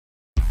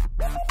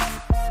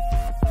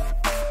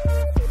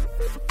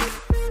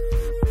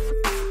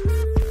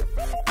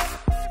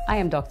I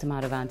am Dr.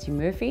 Madhuvanti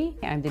Murphy.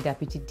 I'm the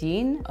Deputy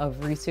Dean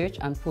of Research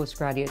and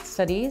Postgraduate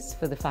Studies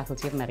for the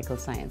Faculty of Medical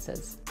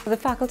Sciences. The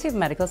Faculty of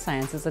Medical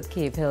Sciences at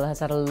Cave Hill has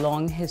had a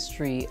long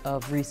history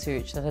of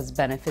research that has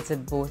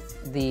benefited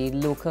both the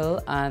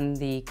local and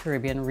the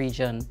Caribbean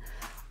region.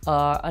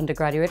 Our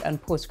undergraduate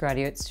and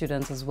postgraduate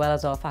students, as well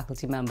as our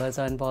faculty members,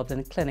 are involved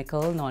in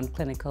clinical,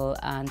 non-clinical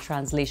and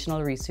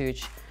translational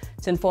research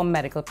to inform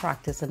medical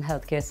practice and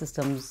healthcare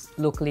systems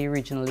locally,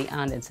 regionally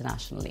and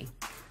internationally.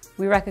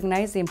 We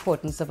recognize the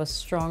importance of a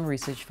strong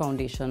research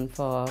foundation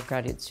for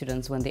graduate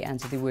students when they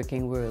enter the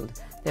working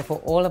world.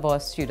 Therefore, all of our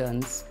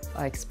students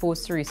are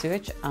exposed to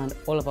research, and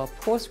all of our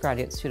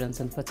postgraduate students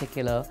in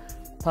particular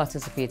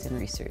participate in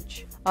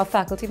research. Our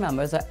faculty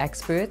members are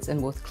experts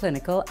in both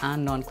clinical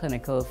and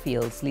non-clinical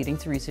fields, leading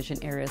to research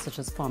in areas such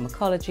as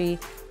pharmacology,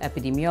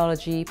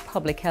 epidemiology,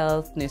 public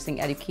health,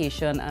 nursing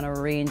education, and a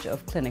range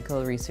of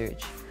clinical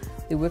research.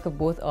 The work of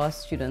both our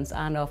students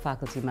and our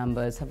faculty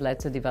members have led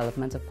to the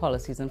development of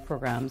policies and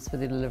programs for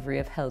the delivery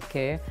of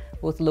healthcare,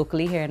 both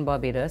locally here in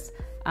Barbados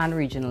and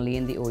regionally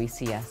in the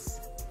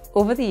OECS.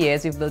 Over the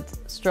years, we've built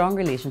strong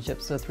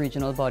relationships with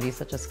regional bodies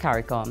such as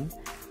CARICOM,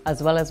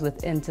 as well as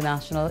with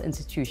international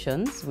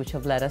institutions, which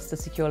have led us to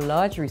secure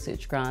large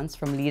research grants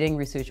from leading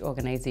research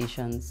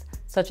organizations,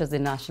 such as the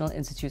National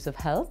Institutes of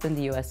Health in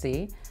the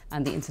USA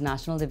and the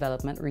International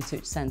Development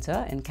Research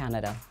Center in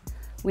Canada.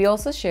 We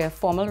also share a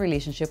formal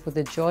relationship with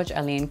the George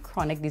Allain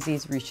Chronic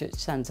Disease Research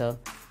Center,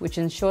 which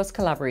ensures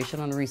collaboration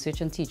on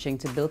research and teaching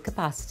to build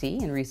capacity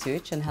in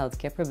research and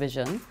healthcare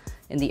provision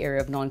in the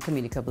area of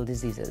non-communicable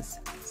diseases.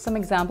 Some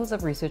examples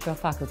of research our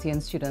faculty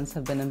and students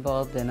have been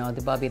involved in are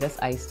the Barbados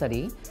Eye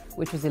Study,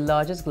 which was the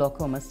largest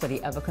glaucoma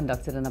study ever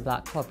conducted in a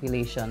Black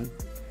population,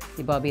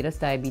 the Barbados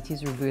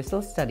Diabetes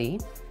Reversal Study,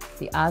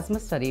 the Asthma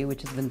Study,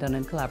 which has been done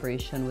in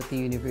collaboration with the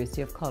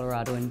University of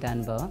Colorado in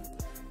Denver,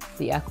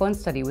 the ECHON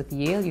study with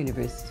Yale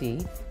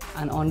University,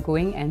 and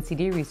ongoing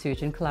NCD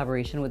research in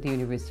collaboration with the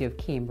University of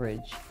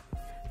Cambridge.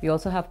 We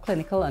also have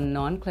clinical and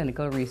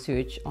non-clinical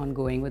research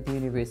ongoing with the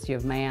University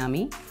of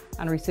Miami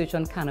and research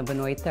on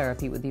cannabinoid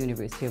therapy with the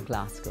University of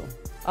Glasgow.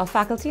 Our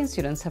faculty and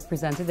students have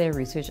presented their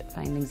research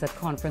findings at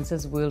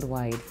conferences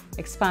worldwide,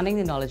 expanding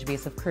the knowledge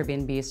base of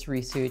Caribbean-based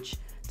research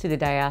to the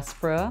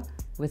diaspora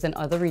within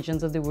other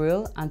regions of the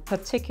world, and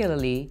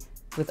particularly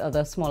with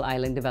other small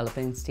island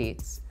developing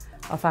states.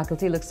 Our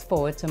faculty looks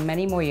forward to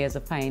many more years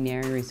of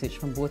pioneering research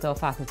from both our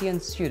faculty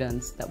and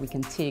students that we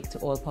can take to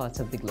all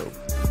parts of the globe.